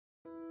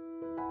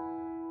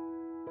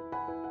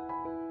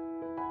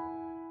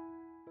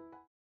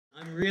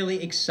I'm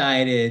really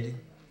excited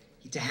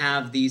to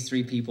have these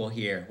three people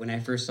here. When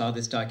I first saw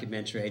this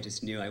documentary, I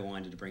just knew I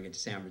wanted to bring it to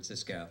San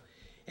Francisco.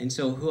 And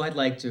so who I'd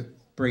like to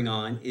bring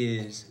on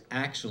is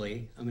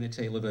actually, I'm going to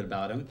tell you a little bit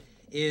about him,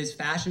 is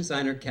fashion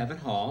designer Kevin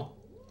Hall.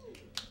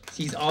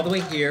 He's all the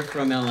way here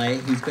from LA.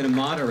 He's going to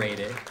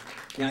moderate it.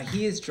 Now,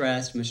 he has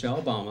dressed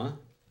Michelle Obama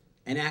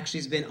and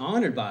actually has been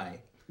honored by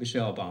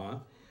Michelle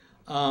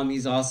Obama.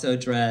 He's also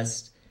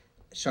dressed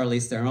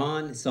Charlize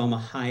Theron, Salma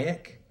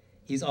Hayek.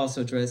 He's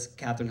also dressed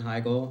Katherine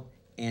Heigl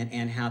and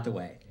Anne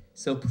Hathaway.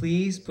 So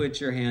please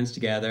put your hands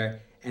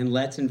together and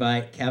let's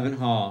invite Kevin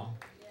Hall.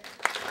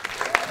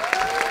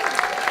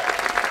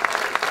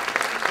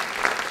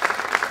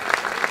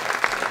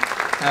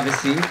 Have a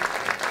seat.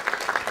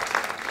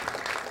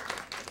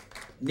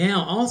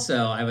 Now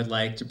also I would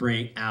like to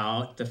bring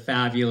out the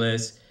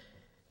fabulous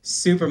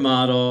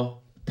supermodel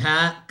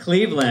Pat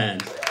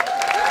Cleveland.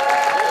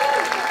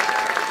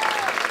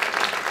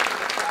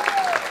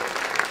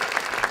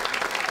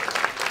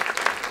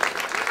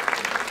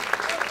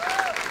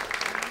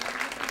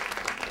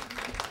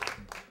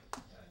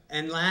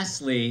 And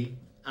lastly,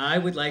 I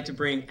would like to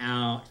bring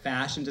out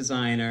fashion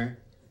designer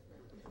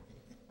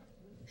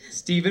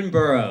Stephen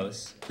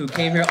Burrows, who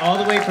came here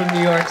all the way from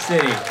New York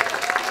City.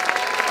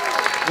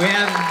 We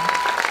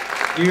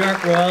have New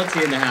York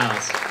royalty in the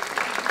house.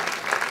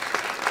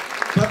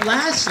 But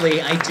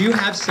lastly, I do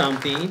have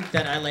something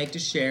that I like to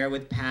share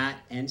with Pat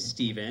and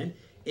Stephen,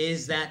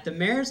 is that the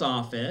mayor's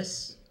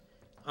office,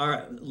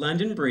 our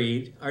London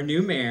Breed, our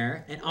new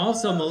mayor, and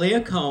also Malia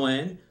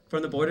Cohen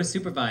from the Board of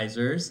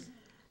Supervisors,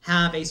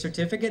 have a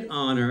certificate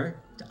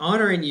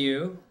honoring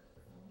you,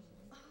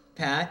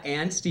 Pat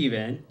and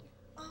Stephen,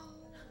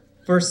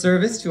 for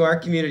service to our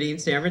community in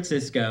San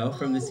Francisco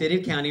from the City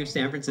and County of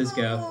San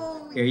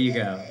Francisco. Here you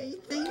go.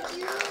 Thank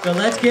you. So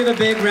let's give a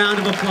big round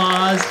of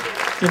applause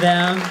to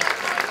them.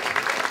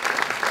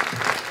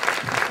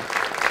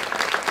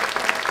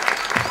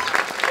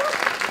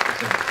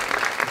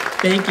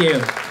 Thank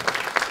you.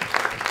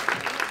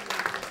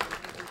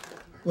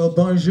 Well,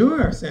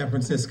 bonjour, San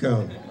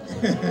Francisco.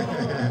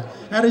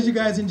 How did you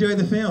guys enjoy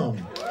the film?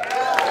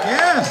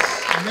 Yes,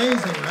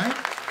 amazing, right?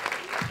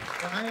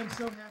 Well, I am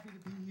so happy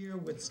to be here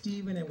with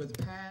Stephen and with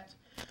Pat.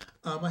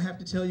 I have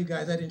to tell you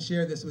guys, I didn't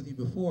share this with you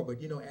before,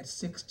 but you know, at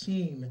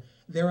 16,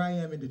 there I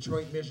am in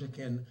Detroit,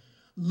 Michigan,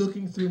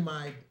 looking through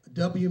my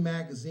W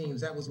magazines.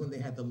 That was when they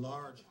had the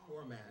large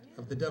format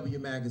of the W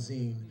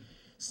magazine.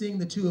 Seeing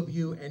the two of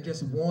you and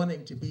just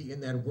wanting to be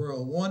in that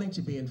world, wanting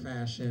to be in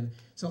fashion.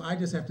 So I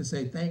just have to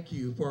say thank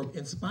you for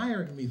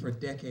inspiring me for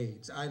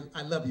decades.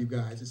 I love you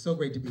guys. It's so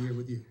great to be here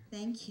with you.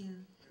 Thank you.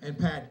 And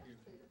Pat,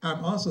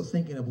 I'm also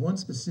thinking of one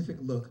specific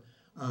look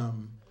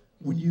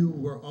when you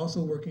were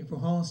also working for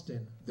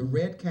Halston. The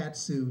red cat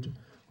suit,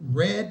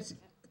 red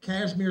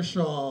cashmere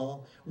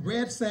shawl,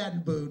 red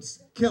satin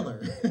boots,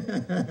 killer.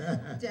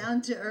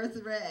 Down to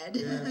earth red.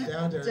 Yeah,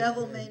 down to earth.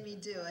 Devil made me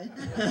do it.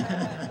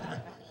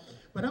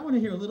 But I want to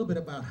hear a little bit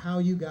about how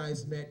you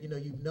guys met. You know,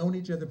 you've known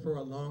each other for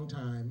a long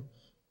time,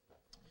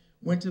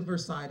 went to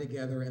Versailles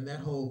together, and that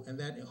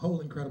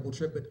whole incredible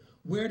trip. But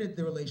where did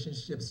the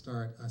relationship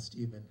start,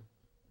 Stephen?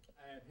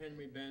 I had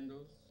Henry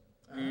Bendel's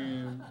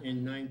in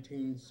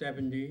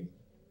 1970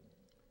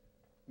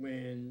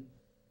 when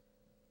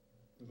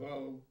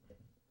Vogue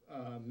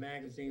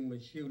magazine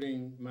was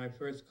shooting my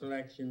first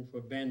collection for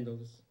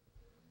Bendel's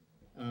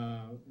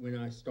when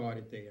I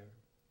started there.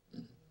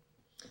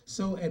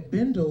 So at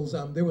Bendel's,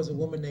 there was a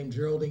woman named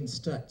Geraldine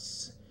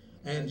Stutz.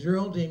 And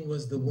Geraldine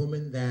was the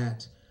woman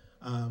that,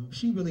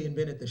 she really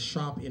invented the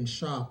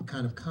shop-in-shop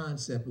kind of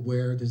concept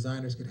where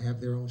designers could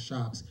have their own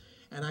shops.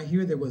 And I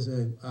hear there was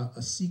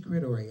a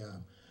secret or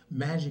a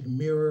magic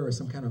mirror or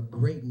some kind of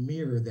great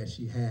mirror that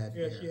she had.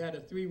 Yeah, there. she had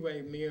a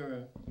three-way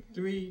mirror,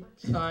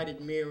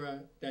 three-sided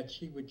mirror that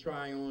she would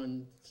try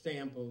on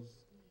samples.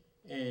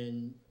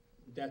 And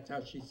that's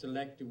how she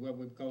selected what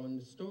would go in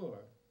the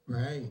store.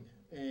 Right.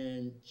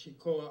 And she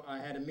called, I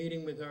had a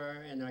meeting with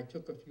her and I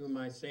took a few of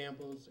my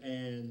samples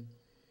and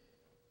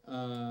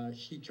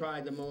she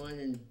tried them on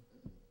and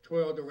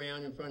twirled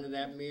around in front of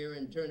that mirror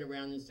and turned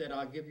around and said,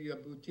 I'll give you a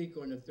boutique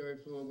on the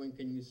 3rd floor, when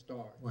can you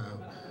start?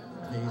 Wow,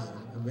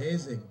 amazing,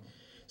 amazing.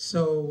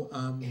 So,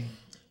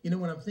 you know,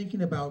 when I'm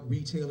thinking about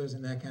retailers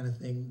and that kind of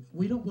thing,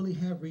 we don't really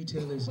have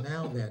retailers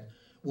now that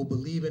will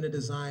believe in a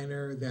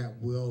designer, that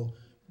will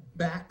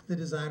back the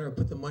designer or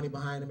put the money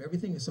behind them.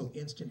 Everything is so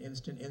instant,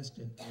 instant,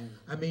 instant.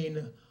 I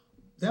mean,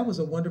 that was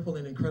a wonderful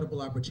and incredible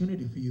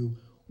opportunity for you.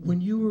 When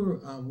you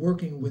were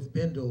working with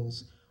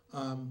Bendel's,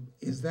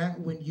 is that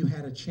when you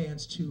had a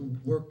chance to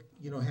work,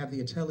 you know, have the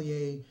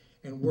atelier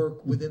and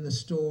work within the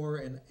store,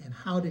 and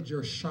how did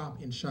your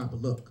shop-in-shop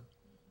look?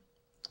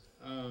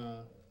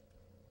 Well,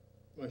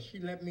 she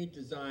let me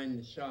design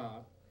the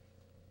shop,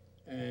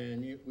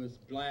 and it was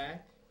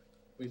black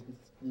with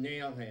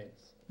nail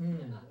heads.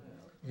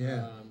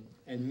 Yeah.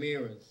 And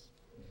mirrors.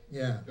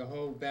 Yeah. The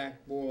whole back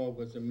wall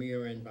was a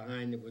mirror, and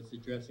behind it was the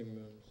dressing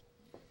rooms.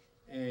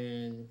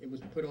 And it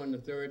was put on the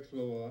 3rd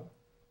floor.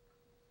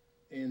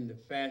 in the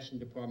fashion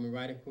department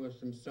right across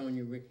from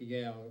Sonia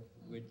Riquiel,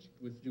 which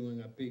was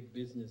doing a big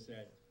business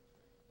at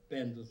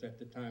Bendel's at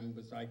the time. It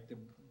was like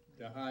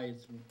the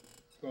highest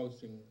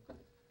grossing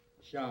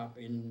shop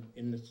in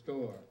the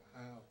store.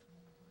 Wow,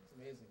 it's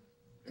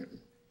amazing.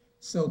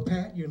 So,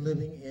 Pat, you're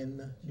living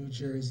in New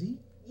Jersey.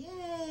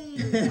 Yay!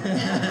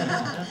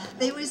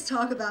 They always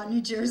talk about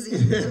New Jersey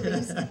in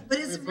movies, but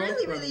it's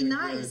really, really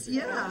nice.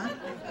 Yeah.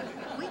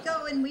 We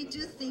go and we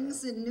do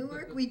things in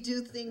Newark. We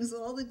do things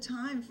all the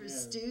time for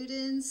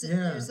students. And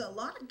there's a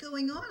lot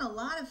going on. A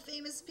lot of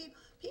famous people.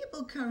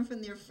 People come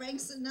from there. Frank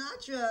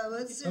Sinatra.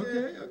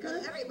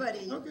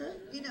 Everybody. Okay.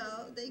 You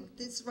know,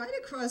 it's right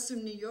across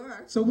from New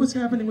York. So what's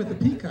happening with the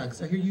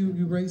peacocks? I hear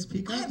you raise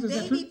peacocks. I have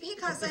baby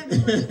peacocks. I have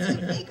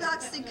 22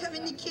 peacocks that come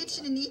in the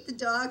kitchen and eat the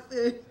dog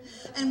food.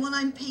 And when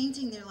I'm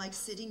painting, they're like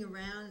sitting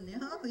around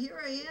and oh, here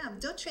I am.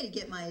 Don't try to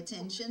get my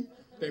attention.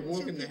 They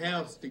walk in the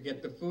house to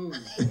get the food.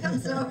 He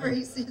comes over,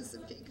 he sees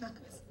some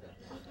peacocks.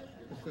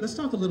 Let's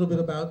talk a little bit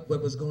about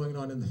what was going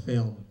on in the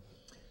film.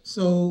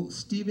 So,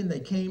 Stephen, they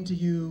came to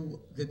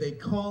you. Did they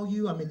call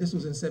you? I mean, this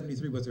was in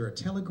 '73. Was there a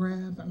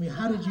telegraph? I mean,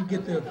 how did you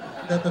get the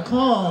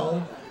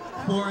call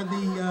for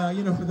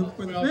the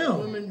for the film? The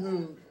woman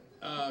who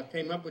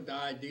came up with the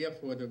idea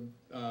for the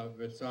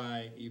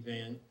Versailles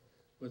event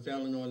was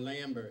Eleanor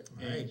Lambert,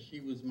 and she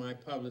was my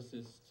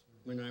publicist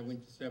when I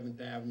went to 7th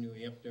Avenue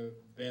after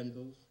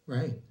Bendel's.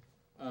 Right.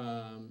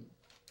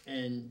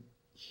 And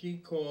she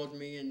called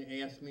me and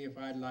asked me if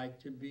I'd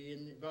like to be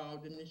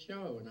involved in the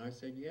show, and I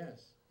said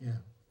yes. Yeah.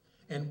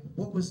 And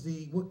what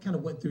kind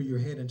of went through your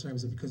head in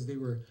terms of, because they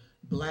were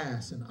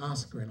Blass and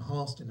Oscar and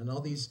Halston and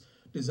all these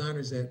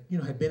designers that,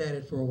 had been at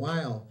it for a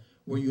while.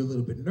 Were you a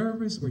little bit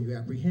nervous? Were you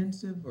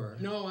apprehensive? Or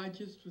no, I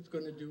just was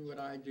going to do what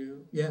I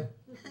do. Yeah.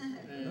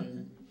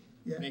 And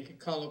make it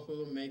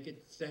colorful, make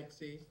it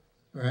sexy.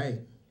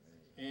 Right.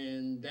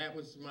 And that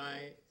was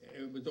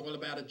it was all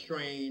about a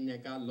train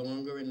that got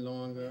longer and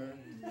longer.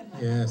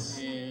 Yes.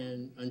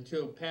 And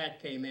until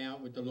Pat came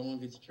out with the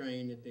longest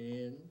train at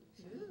the end.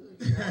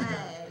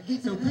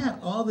 So, Pat,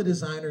 all the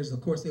designers, of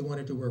course, they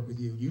wanted to work with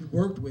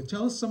you.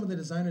 Tell us some of the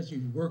designers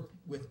you worked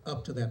with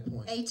up to that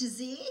point. A to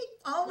Z?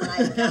 Oh my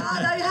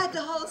God, I had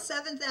the whole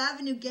 7th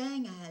Avenue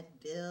gang. I had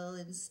Bill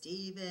and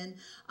Steven,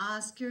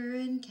 Oscar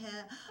and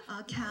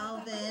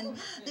Calvin.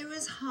 There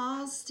was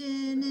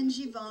Halston and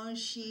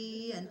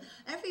Givenchy and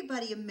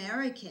everybody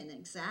American,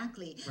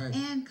 exactly. Right.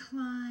 Anne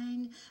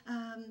Klein,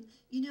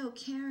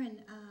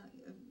 Karen,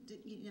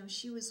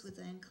 she was with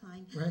Anne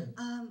Klein. Right.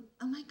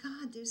 Oh my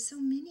God, there's so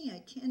many I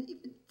can't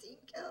even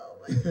think. Oh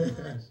my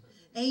gosh.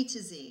 A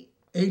to Z.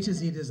 A to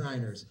Z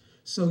designers.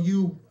 So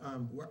you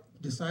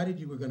decided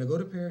you were going to go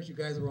to Paris. You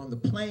guys were on the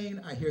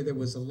plane. I hear there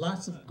was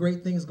lots of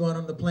great things going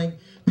on the plane.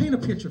 Paint a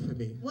picture for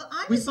me. Well,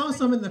 we saw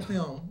some in the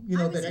film.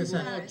 That they were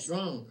all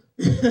drunk.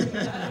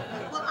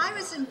 Well, I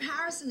was in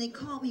Paris and they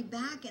called me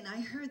back and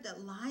I heard that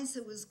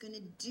Liza was going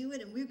to do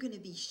it and we were going to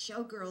be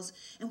showgirls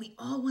and we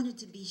all wanted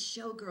to be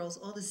showgirls,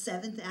 all the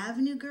 7th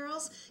Avenue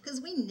girls,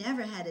 because we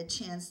never had a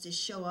chance to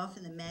show off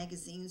in the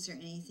magazines or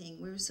anything.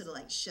 We were sort of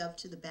like shoved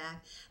to the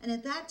back. And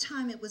at that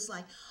time it was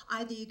like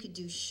either you could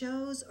do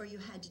shows or you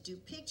had to do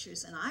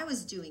pictures, and I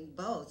was doing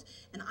both.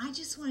 And I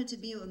just wanted to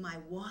be with my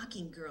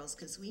walking girls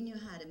because we knew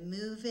how to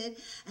move it.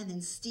 And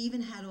then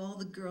Stephen had all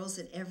the girls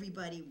that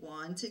everybody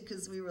wanted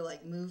because we were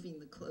like moving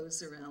the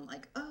clothes around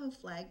like, oh,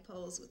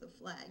 flagpoles with a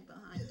flag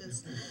behind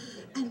us.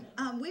 And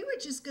we were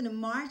just going to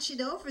march it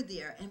over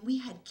there. And we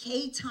had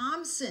Kay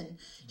Thompson.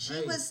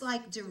 She was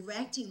like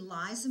directing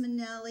Liza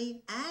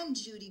Minnelli and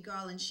Judy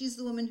Garland. She's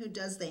the woman who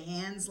does the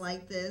hands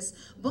like this.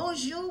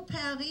 Bonjour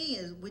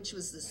Paris, which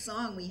was the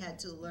song we had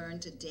to learn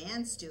to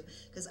dance to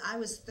because I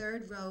was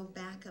 3rd row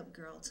backup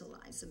girl to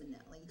Liza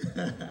Minnelli.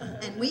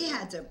 And we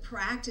had to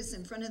practice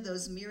in front of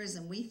those mirrors,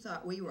 and we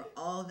thought we were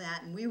all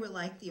that, and we were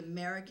like the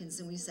Americans,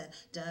 and we said,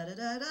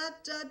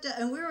 da-da-da-da-da-da,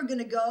 and we were going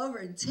to go over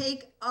and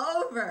take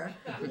over.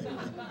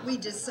 We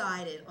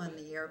decided on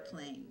the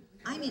airplane.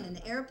 I mean, an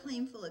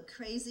airplane full of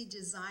crazy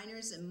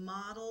designers and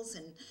models,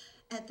 and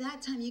at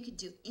that time, you could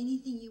do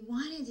anything you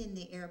wanted in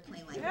the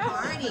airplane, like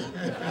party.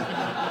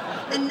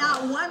 And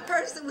not one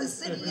person was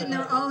sitting in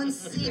their own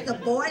seat. The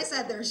boys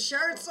had their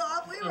shirts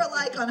off. We were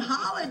like on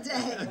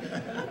holiday.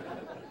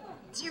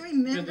 Do you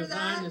remember that? The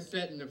design is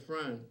set in the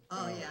front.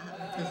 Oh,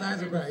 yeah.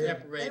 Designs are right, yeah.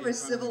 They were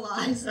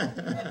civilized.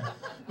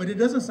 But it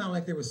doesn't sound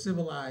like they were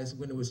civilized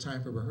when it was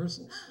time for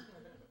rehearsals.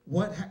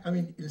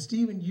 And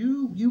Stephen,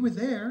 you were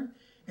there,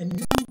 and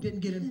you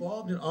didn't get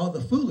involved in all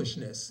the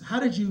foolishness.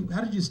 How did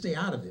you stay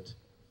out of it?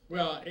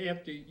 Well,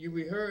 after you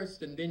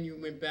rehearsed and then you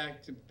went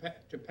back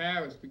to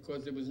Paris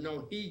because there was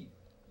no heat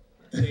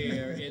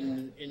there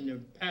in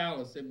the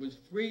palace. It was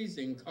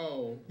freezing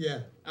cold. Yeah.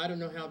 I don't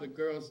know how the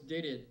girls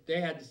did it.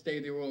 They had to stay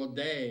there all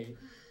day.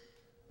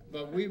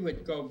 But we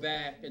would go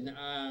back, and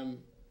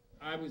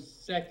I was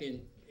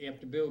second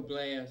after Bill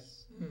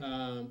Blass.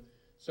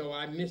 So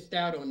I missed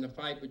out on the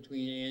fight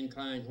between Anne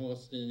Klein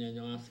Halston and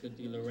Oscar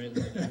de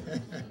Lorenzo.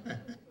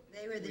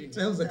 They were the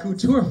That was a divas.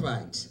 couture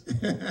fight.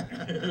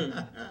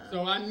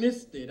 So I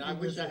missed it. I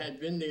wish I had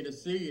been there to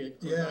see it,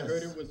 because I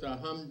heard Yes. it was a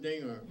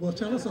humdinger. Well,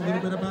 tell us a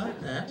little bit about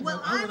it, Pat.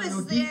 Well, I I want to know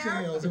was there.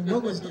 details. And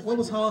what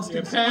was Halston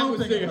Yeah, Pat was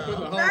smoking there for the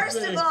about? whole First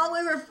thing. of all,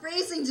 we were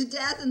freezing to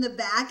death in the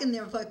back, and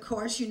there, of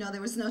course,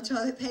 there was no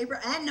toilet paper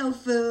and no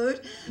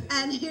food,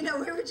 and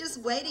we were just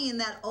waiting in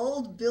that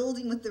old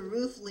building with the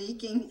roof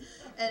leaking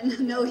and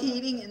no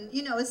heating, and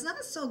it's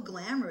not so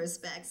glamorous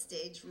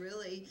backstage,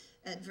 really,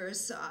 at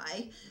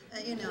Versailles,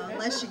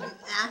 unless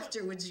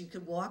afterwards you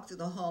could walk through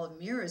the Hall of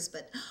Mirrors.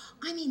 But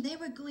I mean, they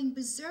were going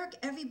berserk.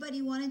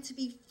 Everybody wanted to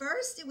be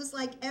first. It was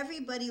like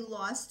everybody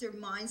lost their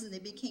minds and they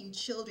became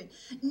children.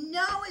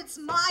 No, it's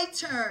my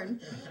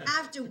turn.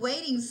 After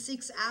waiting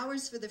 6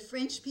 hours for the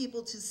French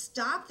people to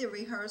stop their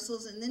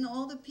rehearsals, and then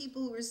all the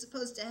people who were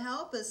supposed to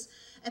help us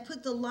and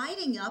put the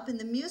lighting up and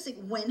the music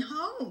went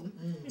home.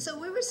 So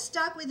we were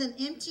stuck with an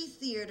empty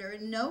theater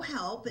and no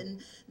help.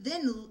 And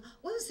then,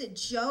 what was it,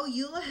 Joe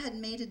Eula had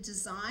made a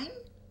design?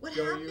 What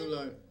Joe happened?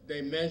 Eula,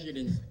 they measured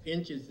in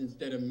inches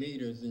instead of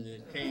meters, and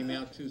it came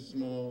out too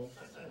small,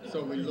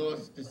 so we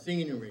lost the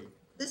scenery.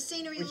 The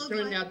scenery Which looked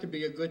turned like... out to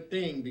be a good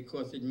thing,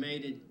 because it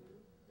made it,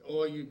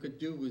 all you could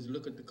do was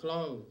look at the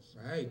clothes.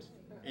 Right.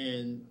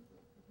 And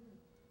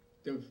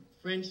the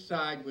French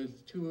side was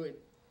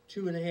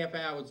 2.5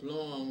 hours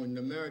long, and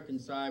the American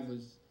side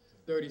was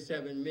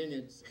 37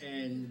 minutes,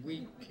 and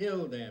we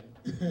killed them.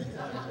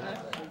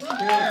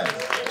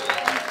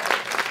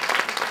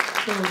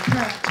 So,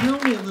 Pat, tell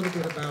me a little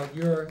bit about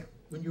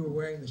when you were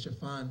wearing the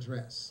chiffon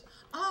dress.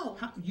 Oh.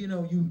 How,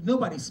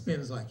 nobody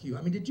spins like you.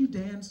 I mean, did you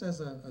dance as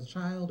a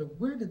child, or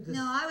where did this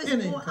No, I was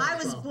spinning born, come I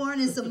was from? born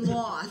as a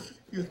moth.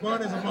 You was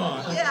born as a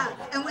moth. Yeah,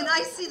 and when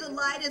I see the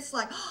light, it's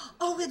like,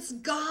 oh, it's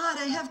God.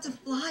 I have to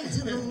fly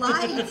to the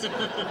light.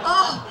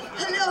 Oh,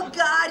 hello,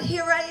 God.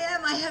 Here I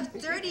am. I have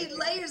 30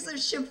 layers of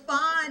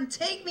chiffon.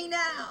 Take me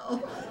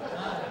now.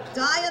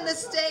 Die on the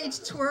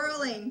stage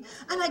twirling.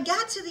 And I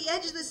got to the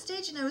edge of the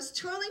stage, and I was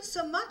twirling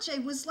so much, I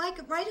was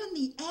like right on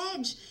the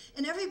edge.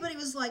 And everybody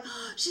was like,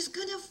 oh, she's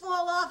going to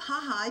fall off.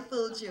 Ha ha, I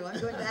fooled you.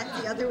 I'm going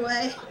back the other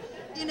way.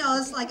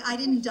 It's like I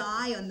didn't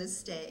die on the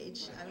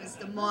stage. I was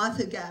the moth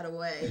who got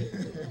away.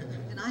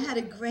 And I had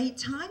a great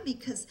time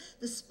because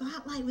the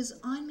spotlight was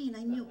on me, and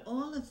I knew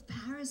all of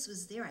Paris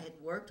was there. I had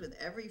worked with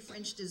every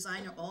French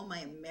designer. All my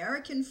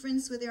American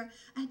friends were there.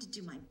 I had to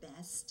do my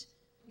best.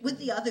 With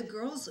the other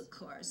girls, of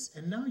course.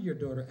 And now your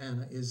daughter,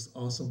 Anna, is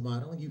also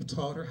modeling. You've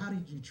taught her. How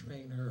did you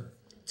train her?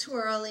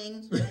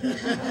 Twirling.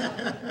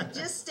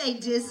 Just stay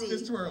dizzy.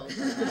 Just twirl.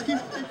 Just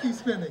keep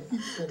spinning.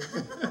 Keep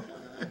spinning.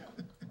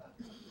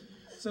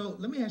 So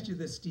let me ask you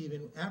this,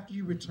 Stephen. After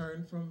you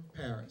returned from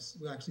Paris,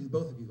 well, actually,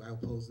 both of you, I'll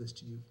pose this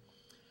to you.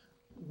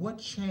 What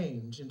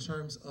changed in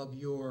terms of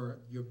your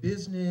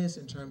business,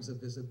 in terms of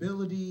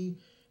visibility?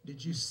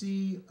 Did you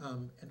see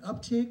an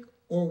uptick,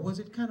 or was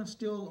it kind of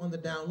still on the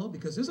down low?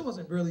 Because this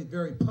wasn't really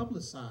very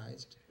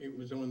publicized. It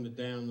was on the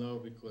down low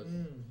because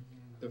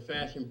the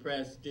fashion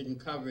press didn't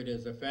cover it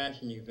as a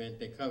fashion event.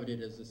 They covered it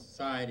as a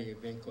society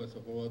event because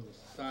of all the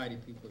society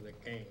people that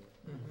came.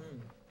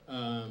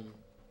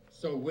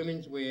 So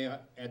Women's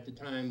Wear at the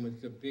time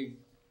was a big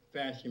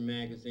fashion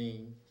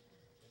magazine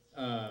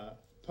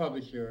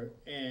publisher,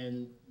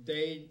 and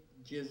they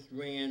just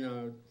ran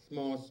a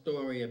small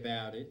story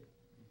about it.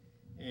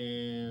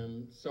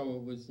 And so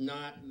it was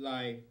not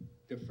like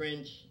the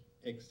French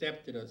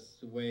accepted us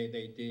the way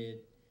they did.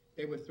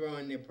 They were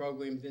throwing their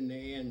programs in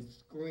the air and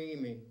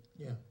screaming,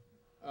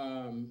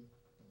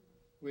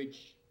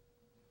 which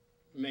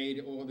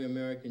made all the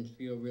Americans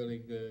feel really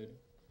good.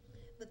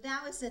 But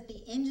that was at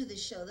the end of the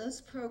show. Those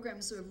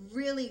programs were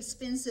really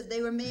expensive.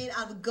 They were made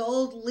out of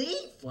gold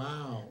leaf.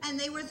 Wow. And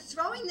they were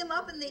throwing them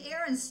up in the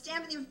air and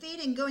stamping their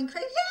feet and going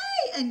crazy.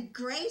 Yay! And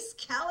Grace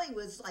Kelly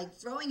was like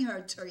throwing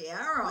her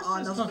tiara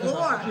on the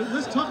floor.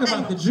 Let's talk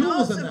about the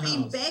jewels in the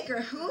Josephine house.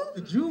 Baker, who?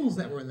 The jewels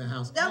that were in the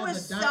house. There all were the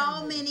so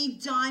diamonds. many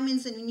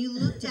diamonds, and when you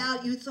looked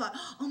out, you thought,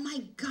 oh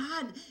my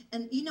God.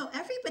 And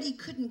everybody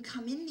couldn't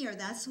come in there.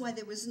 That's why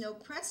there was no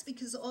press,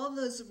 because all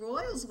those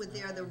royals were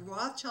there, the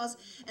Rothschilds,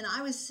 and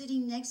I was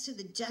sitting next to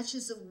the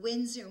Duchess of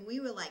Windsor, and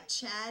we were like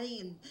chatting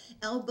and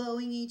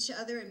elbowing each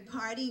other and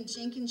partying,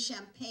 drinking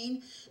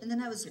champagne. And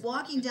then I was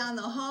walking down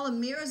the Hall of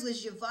Mirrors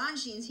with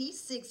Givenchy, and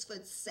he's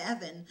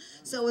 6'7".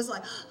 So it was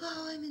like,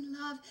 oh, I'm in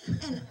love.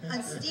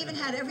 And Stephen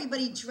had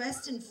everybody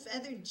dressed in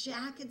feathered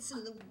jackets,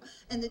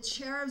 and the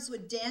cherubs were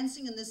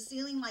dancing in the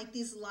ceiling like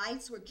these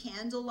lights were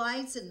candle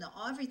lights, and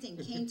everything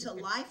came to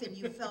life, and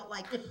you felt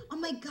like, oh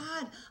my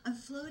God, I'm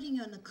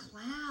floating on a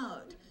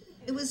cloud.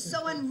 It was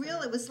so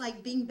unreal. It was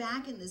like being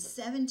back in the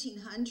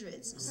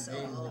 1700s. So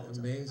old.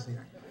 Amazing.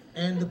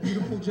 And the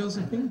beautiful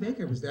Josephine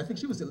Baker was there. I think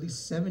she was at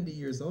least 70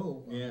 years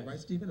old, right,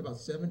 Stephen? About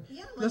 7?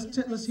 Yeah.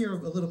 Let's hear a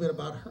little bit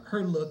about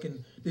her look,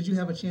 and did you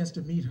have a chance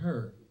to meet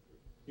her?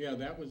 Yeah,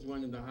 that was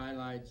one of the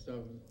highlights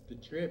of the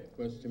trip,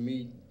 was to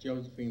meet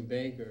Josephine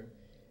Baker.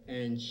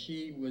 And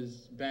she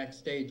was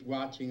backstage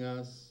watching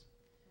us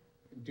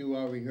do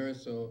our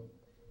rehearsal,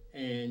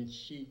 and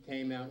she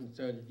came out and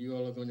said, you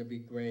all are going to be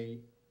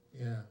great.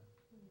 Yeah.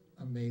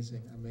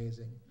 Amazing,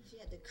 amazing. She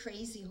had the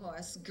crazy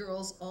horse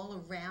girls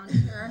all around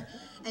her,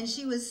 and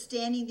she was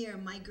standing there,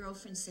 and my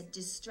girlfriend said,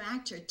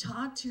 distract her,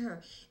 talk to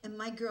her. And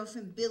my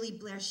girlfriend, Billy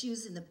Blair, she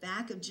was in the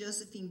back of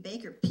Josephine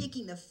Baker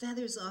picking the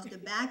feathers off the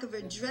back of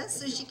her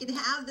dress so she could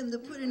have them to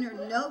put in her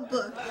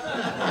notebook.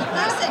 And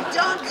I said,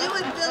 don't do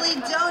it,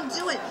 Billy, don't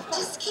do it.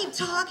 Just keep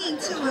talking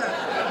to her.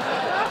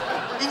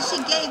 And she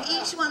gave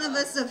each one of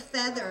us a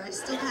feather. I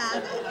still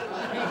have it.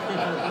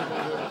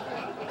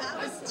 That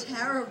was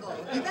terrible.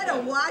 You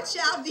better watch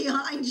out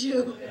behind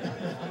you.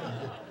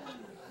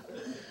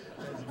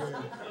 That's good.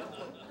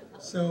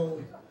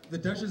 So the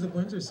Duchess of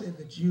Windsor said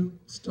that you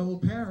stole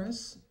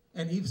Paris,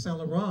 and Yves Saint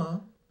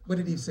Laurent, what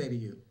did he say to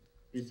you?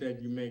 He said,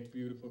 you make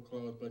beautiful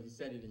clothes, but he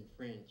said it in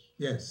French.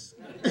 Yes.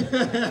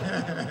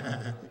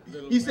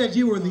 He said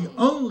you were the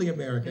only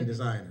American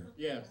designer.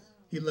 Yes.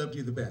 He loved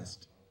you the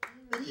best.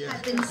 But he Yeah.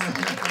 had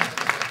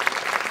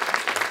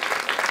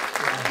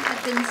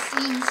been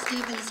seeing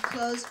Stephen's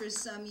clothes for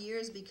some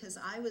years because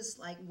I was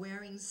like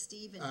wearing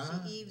Stephen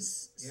to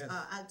Yves' yes.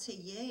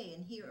 atelier,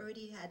 and he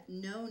already had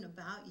known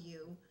about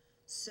you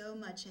so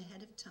much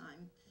ahead of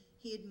time.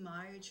 He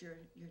admired your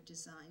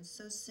design,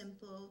 so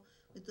simple,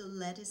 with the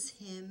lettuce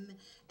hem,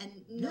 and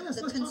Yes,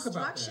 the let's talk about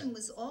construction that.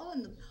 was all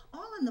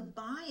in the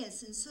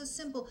bias and so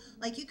simple.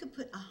 Like you could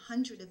put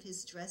 100 of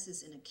his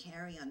dresses in a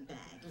carry-on bag.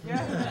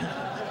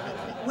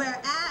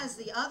 Whereas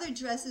the other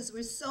dresses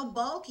were so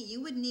bulky,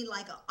 you would need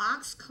like an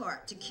ox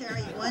cart to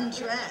carry one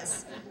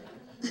dress.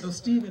 So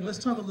Stephen, let's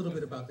talk a little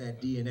bit about that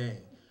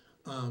DNA.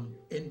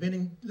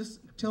 Let's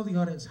tell the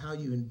audience how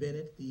you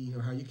invented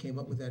or how you came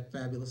up with that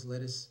fabulous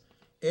lettuce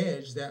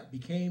edge that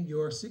became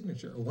your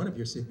signature, or one of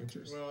your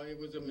signatures. Well, it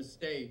was a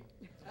mistake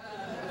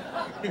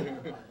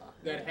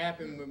that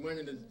happened when one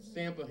of the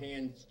sample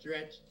hands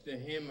stretched the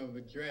hem of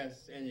a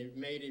dress and it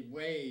made it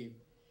wave.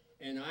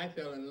 And I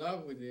fell in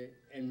love with it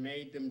and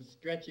made them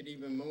stretch it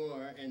even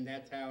more, and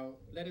that's how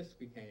lettuce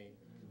became.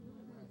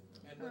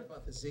 And what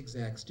about the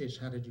zigzag stitch?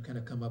 How did you kind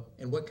of come up,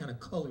 and what kind of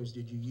colors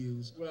did you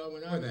use? Well,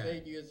 when I was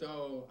 8 years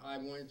old, I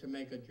wanted to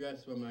make a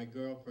dress for my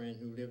girlfriend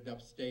who lived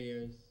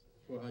upstairs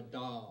for her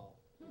doll.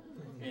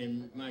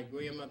 And my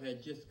grandmother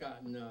had just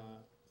gotten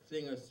a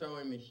Singer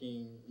sewing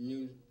machine,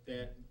 knew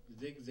that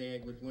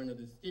zigzag was one of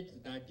the stitches.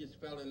 And I just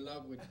fell in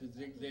love with the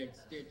zigzag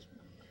stitch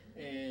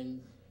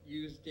and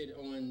used it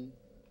on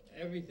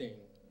everything.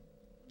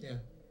 Yeah.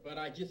 But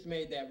I just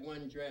made that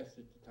one dress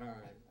at the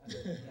time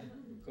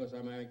because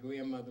my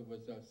grandmother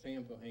was a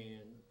sample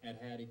hand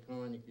at Hattie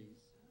Carnegie's.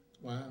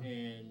 Wow.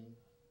 And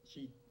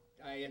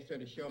I asked her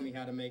to show me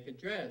how to make a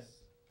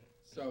dress.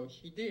 So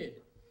she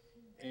did.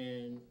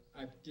 And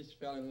I just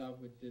fell in love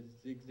with this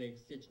zigzag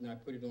stitch, and I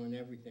put it on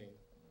everything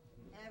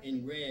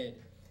in red.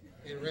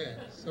 In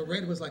red. So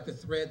red was like the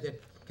thread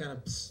that kind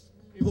of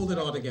pulled it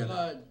all together.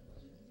 Blood,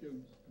 the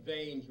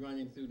veins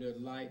running through the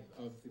life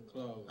of the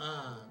clothes.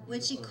 Ah.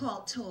 What she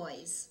called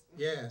toys.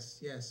 Yes,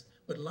 yes.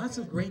 But lots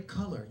of great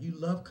color. You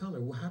love color.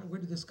 Well, where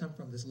did this come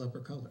from, this love for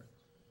color?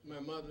 My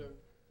mother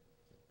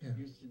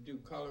used to do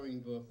coloring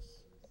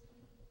books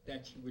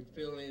that she would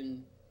fill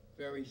in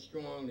very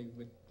strongly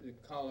with the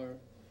color,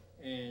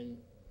 and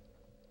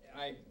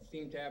I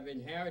seem to have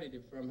inherited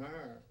it from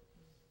her.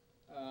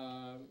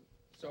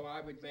 So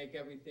I would make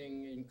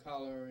everything in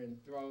color and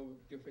throw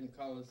different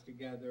colors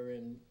together,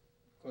 and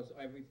of course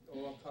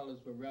all colors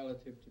were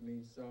relative to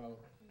me, so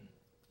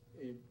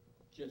it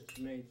just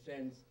made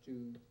sense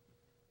to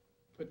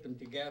put them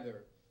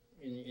together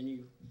in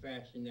any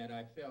fashion that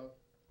I felt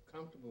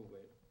comfortable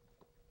with.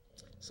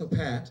 So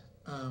Pat,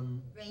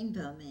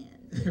 Rainbow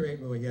Man.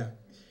 Rainbow, yeah.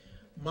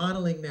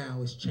 Modeling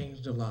now has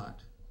changed a lot.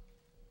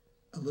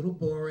 A little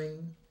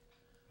boring,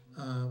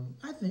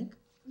 I think.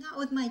 Not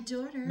with my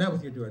daughter. Not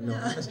with your daughter, no.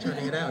 I'm just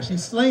turning it out.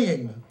 She's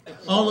slaying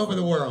all over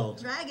the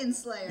world. Dragon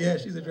Slayer. Yeah,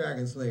 she's a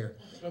dragon slayer.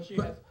 So she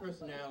has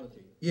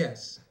personality.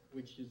 Yes.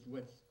 Which is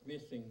what's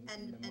missing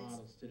in the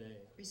models today.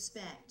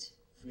 Respect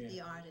for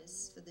the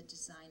artists, for the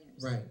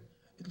designers. Right.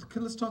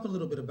 Let's talk a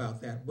little bit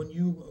about that. When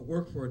you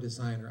work for a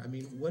designer, I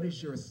mean, what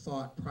is your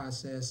thought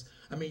process?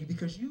 I mean,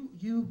 because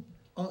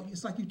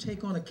it's like you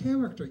take on a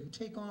character. You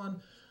take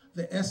on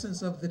the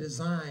essence of the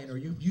design, or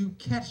you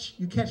catch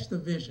the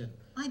vision.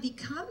 I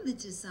become the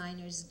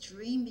designer's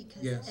dream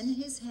because in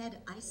his head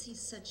I see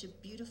such a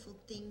beautiful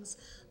things.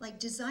 Like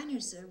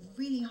designers are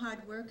really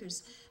hard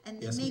workers,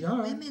 and they make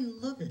women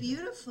look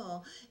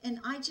beautiful. And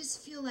I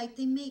just feel like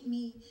they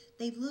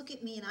look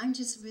at me and I'm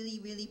just really,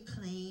 really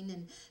plain,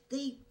 and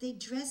they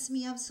dress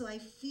me up so I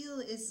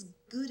feel as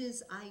good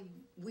as I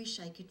wish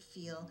I could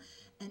feel.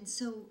 And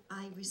so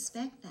I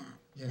respect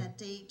that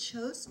they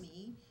chose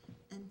me,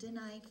 and then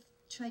I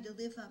try to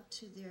live up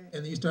to their...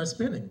 And then you start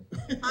spinning.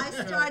 I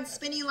start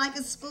spinning like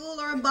a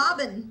spool or a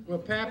bobbin. Well,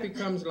 Pat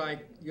becomes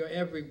like your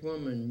every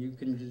woman. You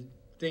can just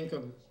think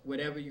of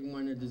whatever you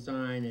want to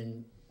design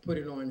and put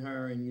it on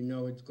her, and you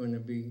know it's going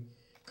to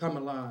come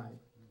alive.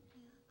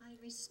 I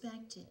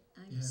respect it.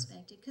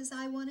 unexpected, because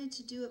I wanted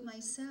to do it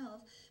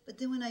myself. But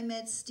then when I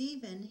met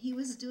Stephen, he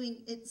was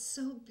doing it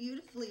so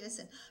beautifully. I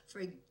said,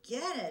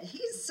 forget it.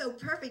 He's so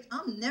perfect.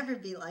 I'll never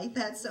be like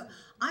that. So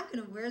I'm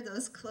going to wear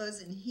those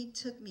clothes. And he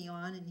took me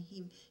on and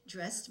he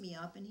dressed me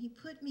up and he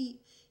put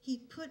me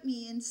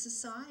in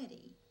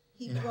society.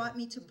 He brought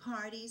me to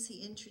parties.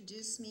 He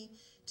introduced me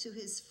to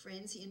his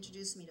friends. He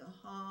introduced me to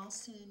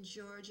Halston and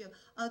Giorgio,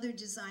 other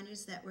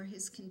designers that were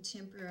his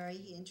contemporary.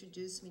 He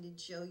introduced me to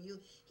Joe Yule.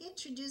 He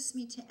introduced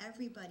me to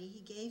everybody.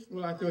 He gave me.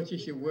 Well, I thought you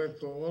should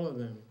work for all of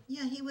them.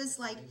 Yeah, he was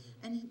like,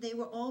 and they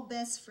were all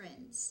best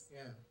friends.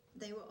 Yeah.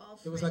 They were all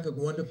friends. It was like a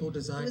wonderful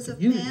design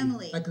community. It was a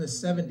family. Like in the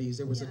 70s,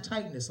 there was a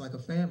tightness like a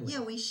family.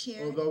 Yeah, we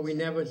shared. Although we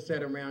never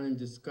sat around and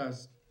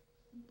discussed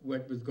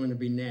what was going to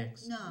be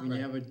next. No. We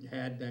never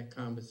had that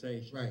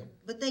conversation. Right.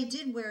 But they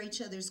did wear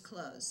each other's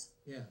clothes.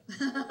 Yeah.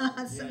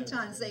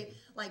 Sometimes they,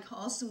 like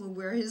Halston would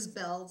wear his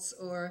belts,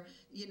 or,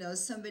 you know,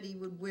 somebody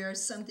would wear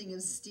something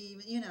of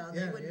Steve, you know,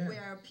 they would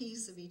wear a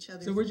piece of each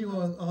other's So where'd you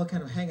clothes. all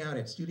kind of hang out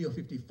at? Studio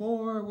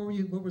 54?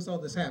 Where was all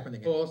this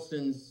happening at?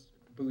 Halston's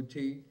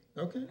Boutique.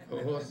 Okay.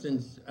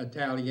 Halston's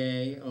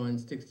Atelier on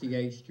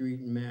 68th Street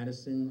in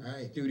Madison.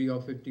 Right.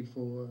 Studio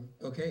 54.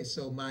 Okay,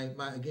 so my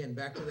again,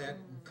 back to that,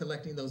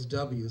 collecting those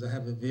W's, I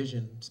have a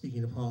vision,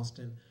 speaking of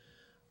Halston,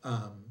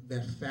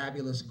 that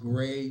fabulous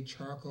gray,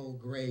 charcoal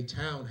gray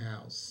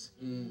townhouse,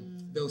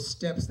 those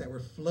steps that were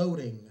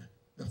floating,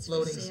 the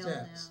floating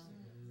steps.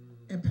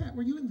 And Pat,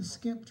 were you in the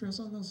skimp dress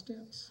on those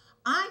steps?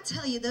 I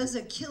tell you, those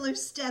are killer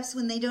steps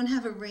when they don't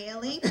have a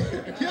railing.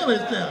 Killer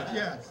steps,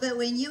 yes. But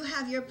when you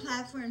have your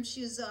platform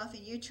shoes off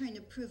and you're trying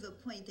to prove a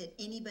point that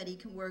anybody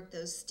can work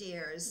those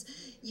stairs,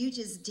 you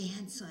just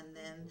dance on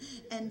them.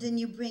 And then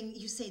you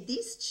say,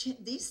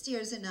 these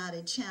stairs are not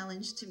a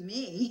challenge to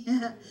me.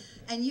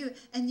 and you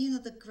know,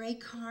 the gray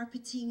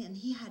carpeting, and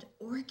he had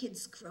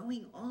orchids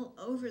growing all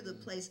over the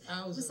place.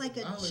 It was like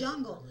a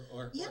jungle.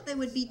 Yeah, they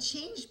would be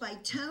changed by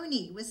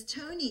Tony. It was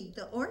Tony,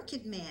 the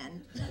orchid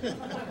man.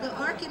 The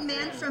orchid man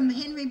from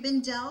Henry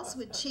Bendel's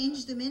would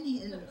change them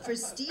in for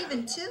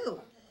Stephen too.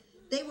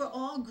 They were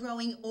all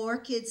growing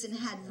orchids and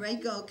had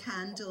Rego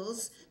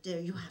candles. There,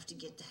 you have to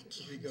get that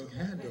candle. Rego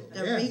candle.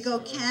 The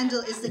Rego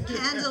candle is the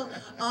candle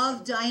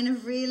of Diana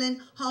Vreeland,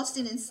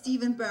 Halston, and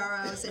Stephen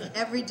Burrows, and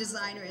every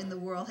designer in the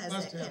world has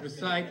that candle. The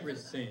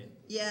cypress scent.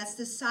 Yes,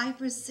 the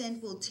cypress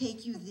scent will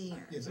take you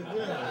there. Yes, it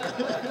will.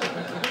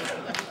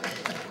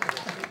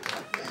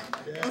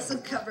 Also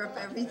cover up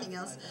everything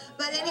else.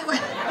 But anyway,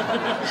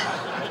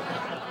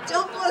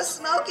 don't blow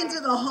smoke into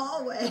the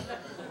hallway.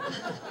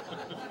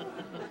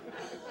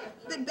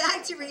 But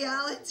back to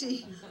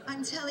reality,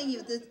 I'm telling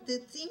you,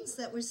 the things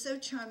that were so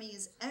charming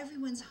is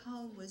everyone's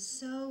home was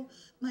so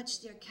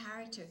much their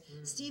character.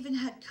 Stephen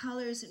had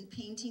colors and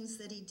paintings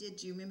that he did.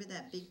 Do you remember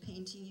that big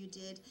painting you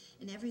did?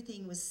 And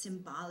everything was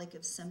symbolic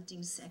of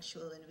something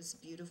sexual, and it was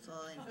beautiful.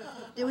 And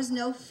there was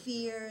no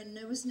fear, and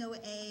there was no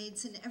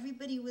AIDS, and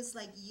everybody was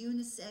like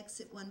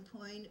unisex at one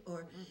point,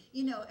 or,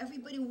 you know,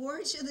 everybody wore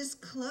each other's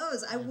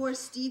clothes. I wore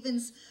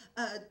Stephen's,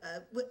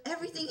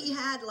 everything he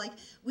had. Like,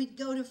 we'd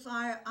go to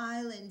Fire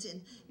Island,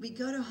 and we'd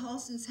go to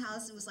Halston's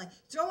house, and it was like,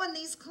 throw on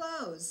these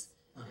clothes.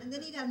 And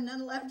then he'd have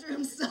none left for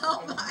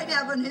himself. I'd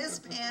have on his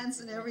pants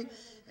and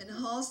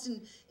Halston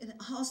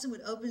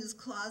would open his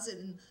closet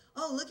and,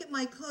 oh, look at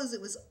my clothes.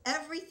 It was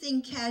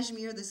everything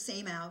cashmere, the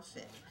same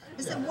outfit.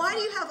 I said, why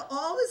do you have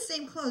all the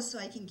same clothes? So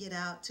I can get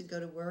out to go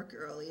to work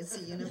early. It's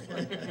a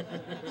uniform.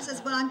 He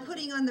says, well, I'm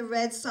putting on the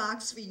red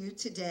socks for you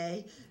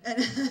today.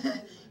 And,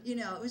 you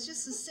know, it was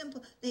just a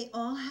simple, they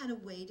all had a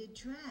way to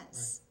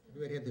dress. Right.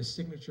 Everybody had their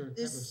signature,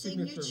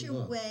 signature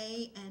look.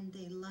 way, and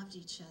they loved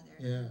each other.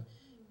 Yeah.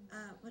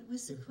 What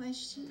was the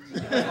question?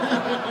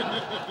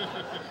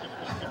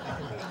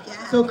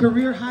 So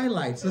career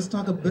highlights. Let's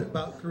talk a bit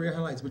about career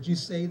highlights. Would you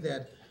say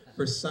that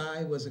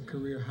Versailles was a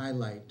career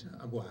highlight?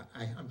 Well,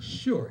 I'm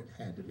sure it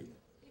had to be.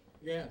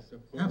 Yes,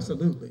 of course.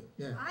 Absolutely,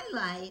 yeah.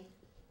 Highlight?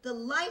 The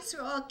lights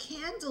were all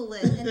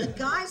candlelit, and the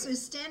guys were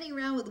standing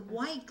around with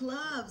white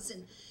gloves,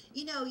 and,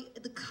 you know,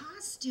 the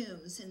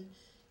costumes, and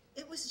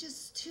it was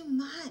just too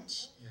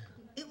much. Yeah.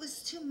 It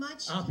was too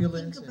much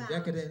opulence to think and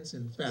about. Decadence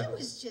and fabulous. It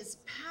was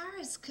just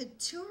Paris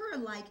couture.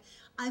 Like,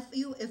 I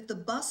feel if the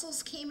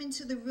bustles came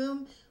into the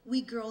room,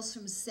 we girls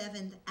from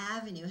 7th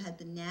Avenue had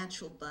the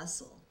natural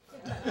bustle.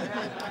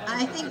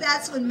 I think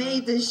that's what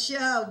made this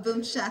show,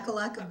 boom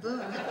shakalaka boom.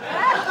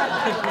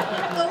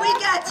 When we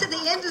got to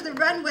the end of the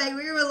runway,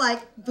 we were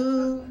like,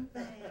 boom,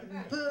 bang,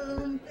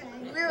 boom,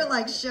 bang. We were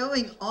like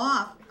showing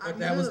off our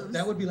moves.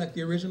 That would be like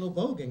the original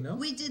voguing, no?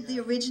 We did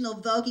the original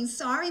voguing.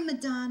 Sorry,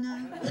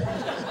 Madonna.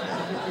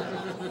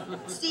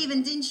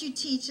 Stephen, didn't you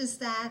teach us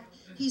that?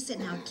 He said,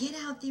 now get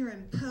out there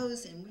and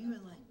pose. And we were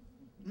like,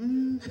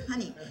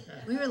 honey.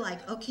 We were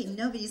like, okay,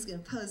 nobody's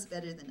going to pose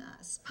better than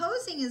us.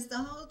 Posing is the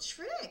whole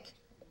trick.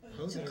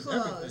 Posing to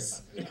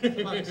close.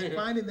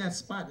 Finding that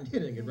spot and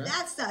hitting it, right?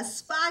 That's the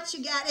spot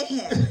you got to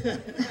hit.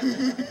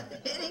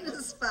 Hitting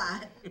the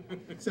spot.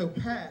 So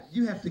Pat,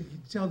 you have to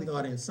tell the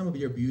audience some of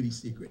your beauty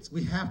secrets.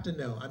 We have to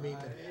know. I mean,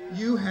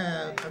 you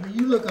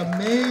look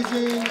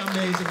amazing,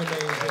 amazing,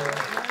 amazing.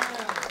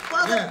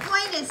 Well, the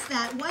point is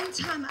that one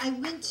time I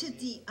went to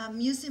the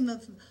Museum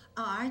of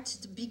Art,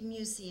 the big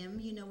museum,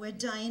 you know, where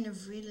Diana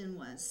Vreeland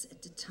was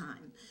at the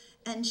time.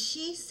 And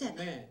she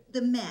said,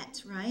 the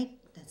Met, right?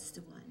 That's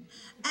the one.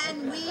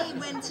 And we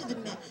went to the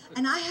Met.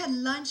 And I had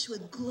lunch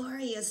with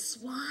Gloria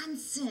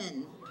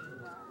Swanson.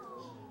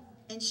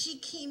 And she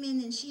came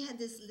in and she had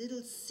this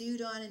little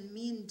suit on, and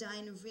me and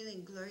Diana Vreeland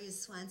and Gloria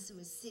Swanson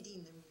was sitting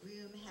in the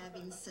room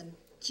having some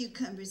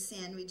cucumber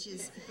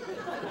sandwiches.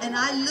 And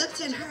I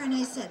looked at her and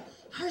I said,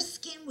 her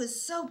skin was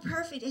so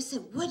perfect. I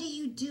said, what do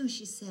you do?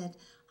 She said,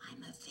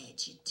 I'm a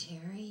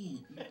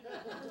vegetarian.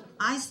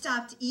 I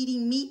stopped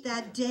eating meat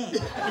that day.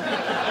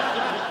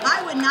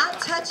 I would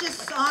not touch a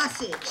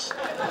sausage.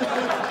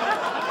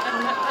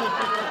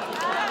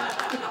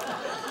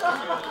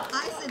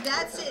 I said,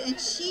 that's it. And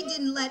she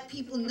didn't let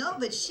people know,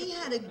 but she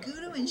had a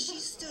guru and she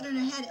stood on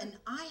her head. And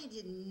I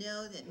didn't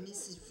know that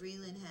Mrs.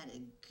 Vreeland had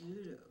a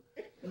guru.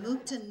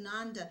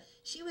 Muktananda.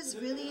 She was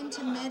really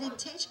into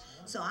meditation.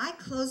 So I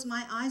closed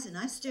my eyes and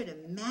I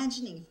started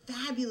imagining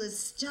fabulous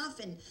stuff,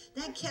 and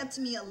that kept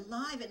me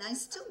alive, and I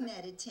still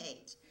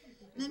meditate.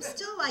 And I'm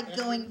still like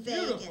going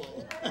vegan.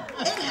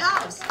 It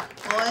helps.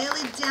 Oil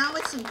it down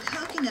with some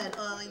coconut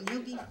oil and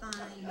you'll be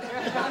fine.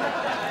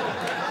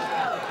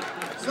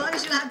 As long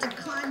as you don't have to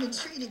climb a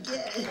tree to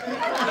get it.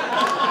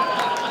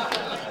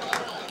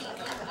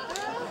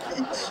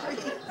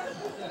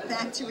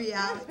 Back to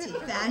reality,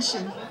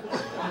 fashion.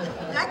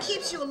 That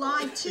keeps you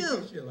alive too.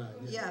 Keeps you alive,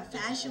 yeah,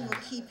 fashion will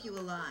keep you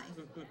alive.